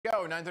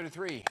Show,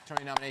 9:33.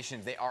 Tony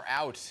nominations, they are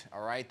out,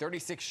 all right?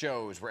 36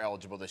 shows were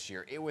eligible this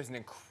year. It was an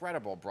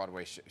incredible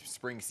Broadway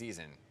spring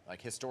season,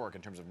 like historic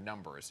in terms of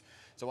numbers.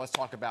 So let's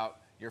talk about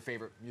your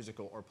favorite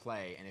musical or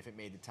play and if it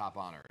made the top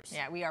honors.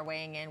 Yeah, we are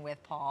weighing in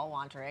with Paul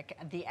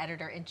Wontorek, the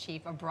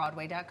editor-in-chief of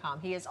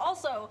Broadway.com. He is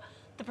also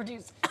the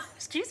producer,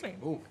 excuse me.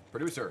 Ooh,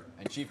 producer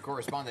and chief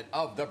correspondent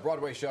of The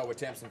Broadway Show with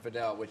Tamsen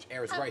Fadal, which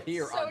airs right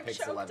here on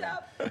Pix 11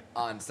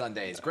 on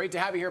Sundays. Great to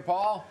have you here,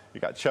 Paul. You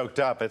got choked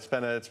up. It's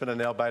been a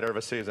nail biter of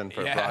a season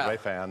for Broadway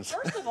fans.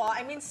 First of all,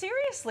 I mean,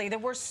 seriously, there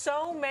were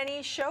so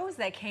many shows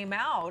that came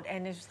out,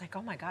 and it's just like,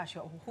 oh my gosh,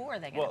 who are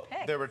they going to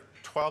pick? There were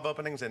 12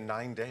 openings in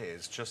 9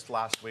 days just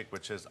last week,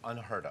 which is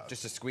unheard of.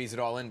 Just to squeeze it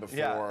all in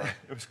before,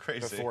 it was crazy.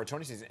 Before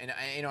Tony season.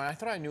 And I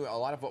thought I knew a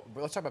lot of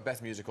let's talk about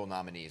best musical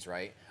nominees,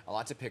 right? A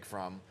lot to pick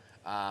from.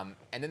 And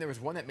then there was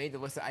one that made the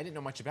list that I didn't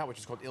know much about, which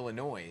is called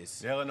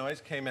Illinois.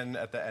 Illinois came in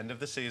at the end of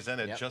the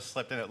season. It just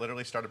slipped in. It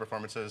literally started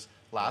performances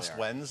last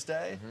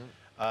Wednesday.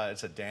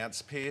 It's a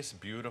dance piece,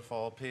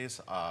 beautiful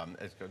piece.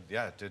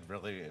 It did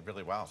really,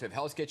 really well. So we have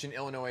Hell's Kitchen,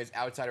 Illinois,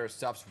 Outsiders,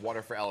 Stuffs,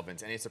 Water for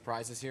Elephants. Any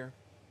surprises here?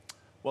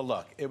 Well,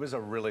 look, it was a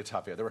really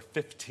tough year. There were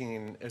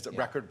 15, it was a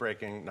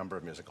record-breaking number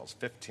of musicals,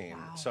 15.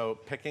 Wow. So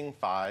picking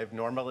 5,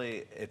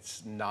 normally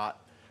it's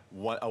not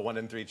a 1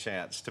 in 3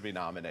 chance to be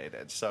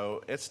nominated.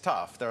 So it's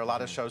tough. There are a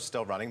lot of shows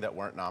still running that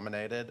weren't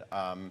nominated.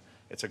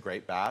 It's a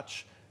great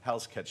batch.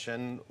 Hell's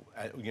Kitchen,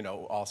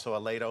 also a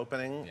late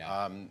opening,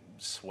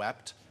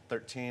 swept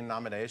 13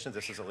 nominations.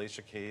 This is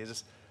Alicia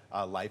Keys'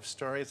 life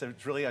stories.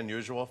 It's really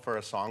unusual for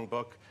a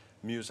songbook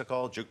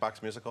musical,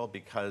 jukebox musical,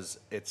 because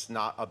it's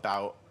not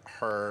about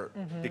her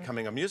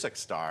becoming a music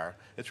star.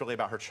 It's really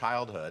about her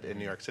childhood in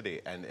New York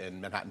City and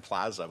in Manhattan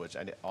Plaza, which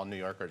all New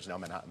Yorkers know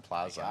Manhattan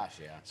Plaza. Oh my gosh,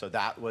 yeah. So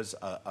that was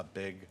a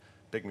big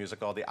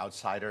musical. The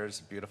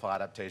Outsiders, beautiful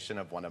adaptation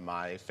of one of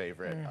my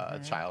favorite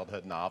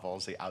childhood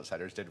novels. The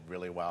Outsiders did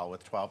really well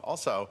with 12.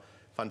 Also,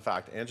 fun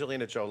fact,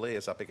 Angelina Jolie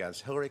is up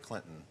against Hillary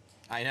Clinton.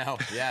 I know,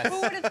 yes. Who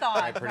would have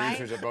thought,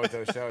 Producers of both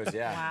those shows,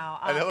 yeah. Wow.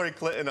 And Hillary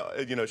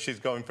Clinton, she's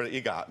going for the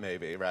EGOT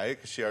maybe, right?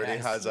 Because she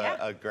already has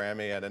a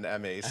Grammy and an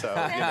Emmy, so,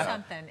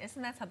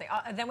 Isn't that something?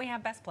 Then we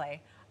have Best Play.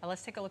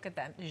 Let's take a look at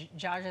them.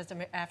 Zsa's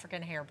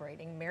African Hair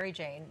Braiding, Mary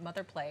Jane,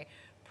 Mother Play,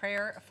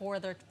 Prayer for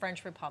the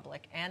French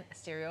Republic, and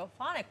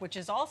Stereophonic, which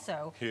is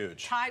also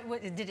huge.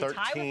 Did it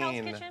tie with Hell's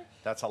Kitchen?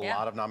 That's a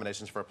lot of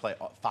nominations for a play.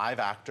 5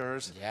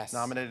 actors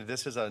nominated.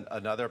 This is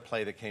another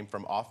play that came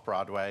from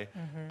off-Broadway.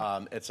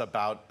 It's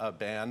about a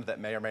band that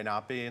may or may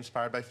not be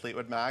inspired by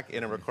Fleetwood Mac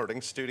in a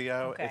recording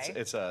studio.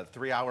 It's a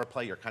 3-hour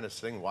play. You're kind of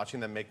sitting, watching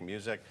them make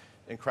music.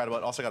 Incredible.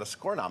 It also got a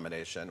score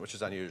nomination, which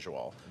is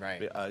unusual.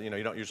 Right.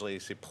 You don't usually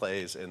see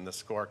plays in the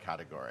score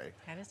category.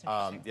 That is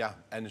interesting.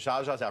 And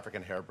Zsa's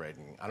African Hair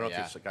Braiding. I don't know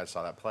if you guys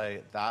saw that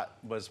play. That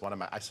was one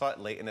of I saw it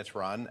late in its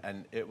run,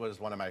 and it was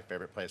one of my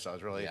favorite plays. So I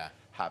was really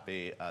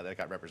happy that it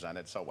got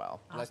represented so well.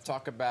 Awesome. Let's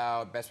talk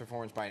about best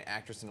performance by an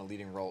actress in a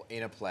leading role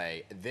in a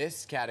play.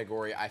 This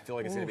category, I feel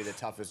like it's going to be the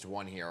toughest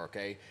one here,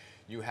 okay?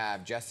 You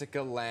have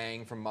Jessica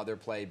Lange from Mother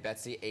Play,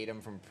 Betsy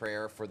Adom from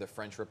Prayer for the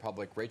French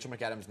Republic, Rachel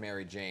McAdams,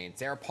 Mary Jane,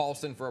 Sarah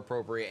Paulson for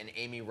Appropriate, and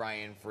Amy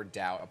Ryan for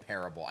Doubt, A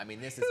Parable. I mean,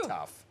 this is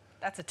tough.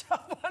 That's a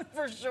tough one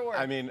for sure.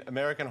 I mean,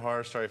 American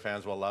Horror Story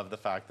fans will love the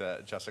fact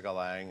that Jessica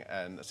Lange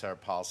and Sarah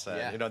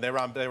Paulson, they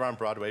were on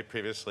Broadway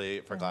previously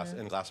for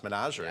in Glass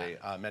Menagerie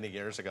many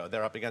years ago.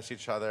 They're up against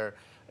each other.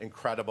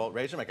 Incredible.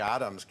 Rachel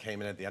McAdams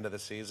came in at the end of the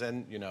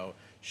season.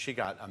 She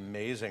got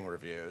amazing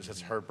reviews.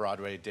 It's her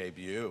Broadway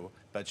debut,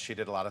 but she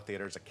did a lot of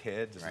theater as a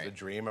kid. This is a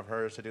dream of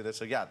hers to do this.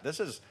 So yeah, this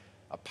is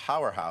a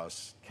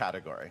powerhouse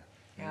category.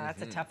 Yeah,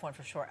 that's a tough one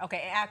for sure.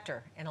 Okay,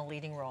 actor in a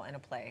leading role in a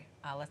play.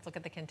 Let's look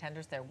at the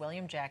contenders there.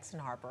 William Jackson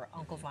Harper,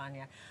 Uncle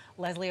Vanya.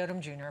 Leslie Odom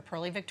Jr.,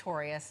 Pearly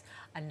Victorious,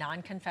 A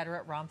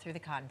Non-Confederate Romp Through the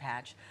Cotton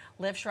Patch.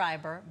 Liv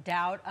Schreiber,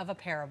 Doubt of a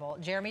Parable.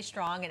 Jeremy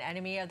Strong, An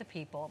Enemy of the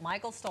People.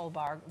 Michael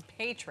Stolberg,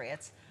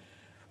 Patriots.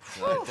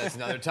 That's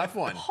another tough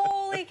one.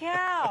 Holy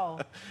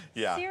cow.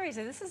 Yeah.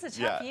 Seriously, this is a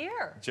tough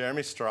year.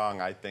 Jeremy Strong,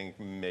 I think,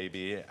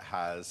 maybe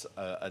has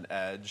an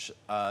edge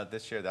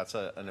this year. That's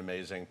an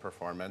amazing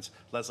performance.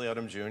 Leslie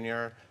Odom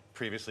Jr.,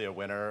 previously a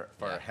winner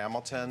for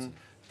Hamilton.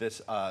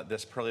 This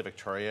Pearly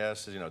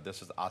Victorious,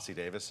 this is Ossie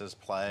Davis's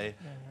play,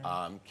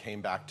 came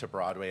back to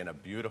Broadway in a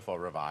beautiful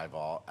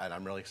revival, and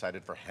I'm really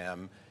excited for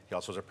him. He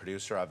also was a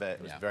producer of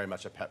it. It was very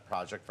much a pet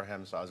project for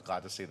him, so I was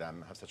glad to see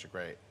them have such a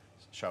great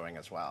showing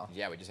as well.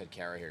 Yeah, we just had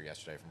Kara here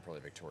yesterday from Pearly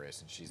Victorious,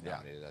 and she's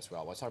nominated as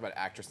well. Let's talk about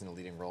actress in a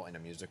leading role in a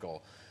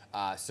musical.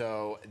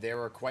 So there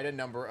were quite a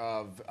number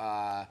of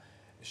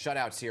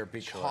shutouts here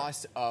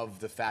because of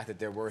the fact that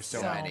there were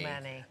so many.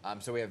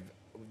 So we have,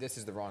 this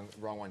is the wrong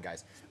one,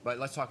 guys. But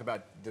let's talk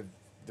about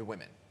the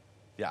women.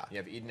 Yeah. You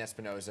have Eden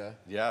Espinosa.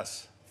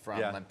 Yes. From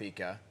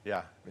Lempicka.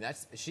 Yeah. I mean,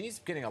 she's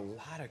getting a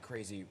lot of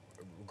crazy,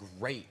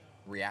 great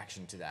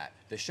reaction to that.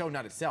 The show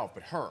not itself,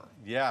 but her.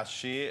 Yeah,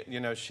 she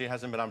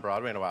hasn't been on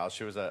Broadway in a while.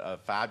 She was a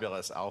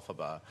fabulous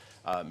Elphaba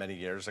many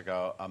years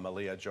ago.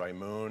 Malia Joy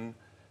Moon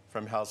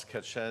from Hell's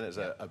Kitchen is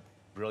a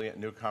brilliant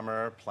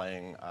newcomer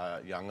playing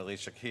young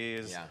Alicia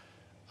Keys. Yeah.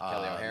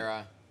 Kelly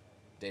O'Hara.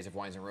 Days of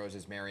Wines and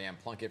Roses, Marianne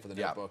Plunkett for The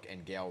Yeah. Notebook,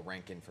 and Gail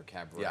Rankin for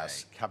Cabaret.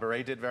 Yes,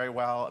 Cabaret did very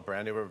well. A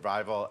brand new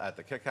revival at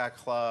the Kit Kat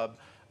Club.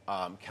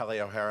 Kelly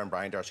O'Hara and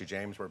Brian Darcy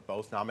James were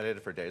both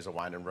nominated for Days of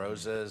Wine and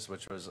Roses,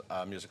 which was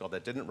a musical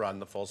that didn't run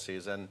the full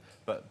season,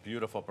 but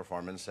beautiful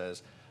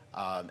performances.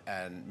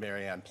 And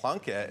Marianne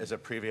Plunkett is a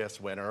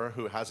previous winner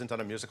who hasn't done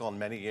a musical in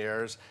many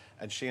years,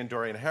 and she and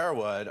Dorian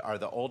Harewood are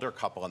the older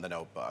couple in The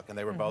Notebook, and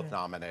they were both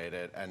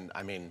nominated, and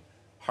I mean,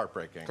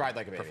 heartbreaking Cried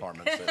like a baby.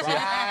 performances.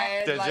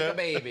 Cried Did like you? a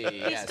baby. He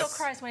Yes. still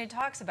cries when he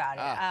talks about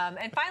it.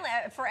 And finally,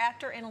 for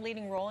actor in a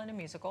leading role in a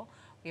musical,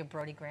 we have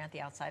Brody Grant,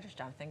 The Outsiders,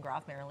 Jonathan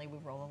Groff, Merrily We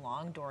Roll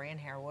Along, Dorian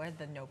Harewood,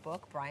 The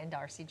Notebook, Brian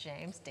Darcy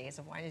James, Days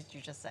of Wine, as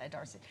you just said,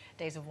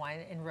 Days of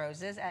Wine and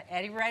Roses,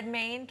 Eddie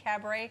Redmayne,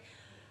 Cabaret,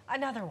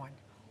 another one.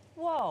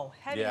 Whoa,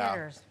 heavy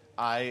hitters.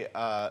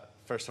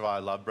 First of all, I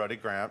love Brody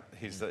Grant.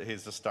 He's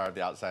the star of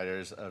The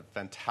Outsiders, a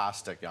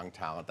fantastic young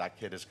talent. That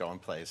kid is going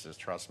places,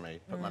 trust me.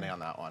 Put money on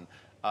that one.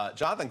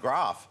 Jonathan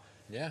Groff,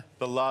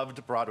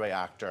 beloved Broadway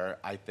actor.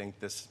 I think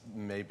this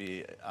may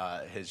be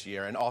his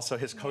year. And also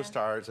his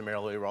co-stars in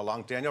Merrily We Roll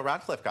Along. Daniel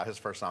Radcliffe got his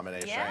first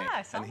nomination. Yeah,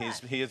 I saw and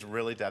he has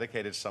really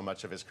dedicated so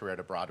much of his career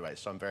to Broadway,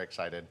 so I'm very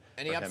excited.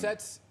 Any for him.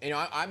 upsets? You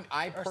know,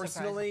 I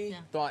personally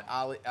thought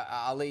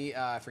Ali,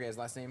 I forget his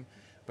last name,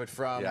 but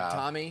from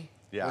Tommy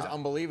was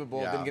unbelievable.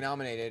 Didn't get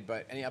nominated,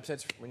 but any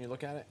upsets when you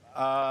look at it?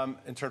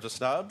 In terms of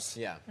snubs?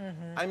 Yeah.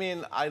 I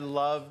mean, I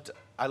love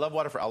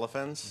Water for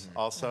Elephants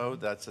also.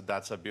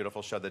 That's a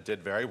beautiful show that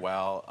did very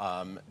well.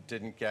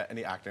 Didn't get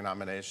any acting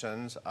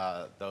nominations.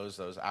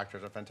 Those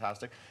actors are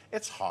fantastic.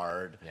 It's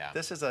hard. Yeah.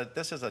 This is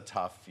a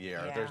tough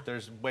year. Yeah.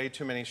 There's way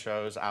too many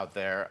shows out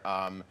there.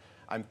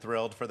 I'm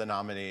thrilled for the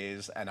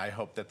nominees, and I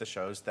hope that the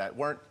shows that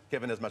weren't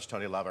given as much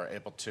Tony Love are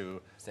able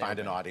to find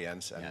an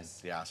audience and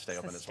stay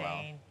open as well.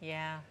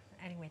 Yeah.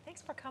 Anyway,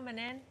 thanks for coming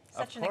in.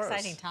 Such an course.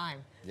 exciting time.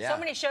 Yeah. So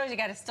many shows you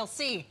got to still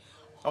see.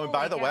 Oh, and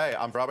by the Holy way,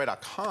 cow. on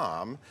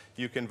Broadway.com,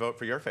 you can vote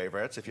for your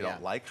favorites if you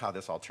don't like how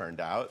this all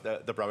turned out.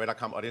 The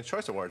Broadway.com Audience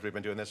Choice Awards, we've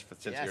been doing this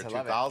since the year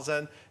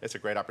 2000. It's a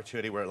great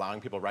opportunity. We're allowing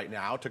people right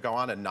now to go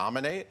on and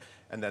nominate.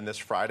 And then this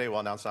Friday, we'll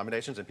announce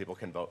nominations and people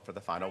can vote for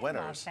the final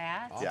winners. Love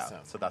that. Yeah, Awesome.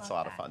 so that's a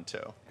lot of fun,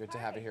 too. Good to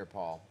have you here,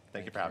 Paul.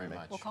 Thank you for having me.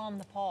 very much. We'll call them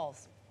the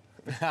Pauls.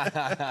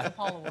 The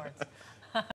Paul Awards.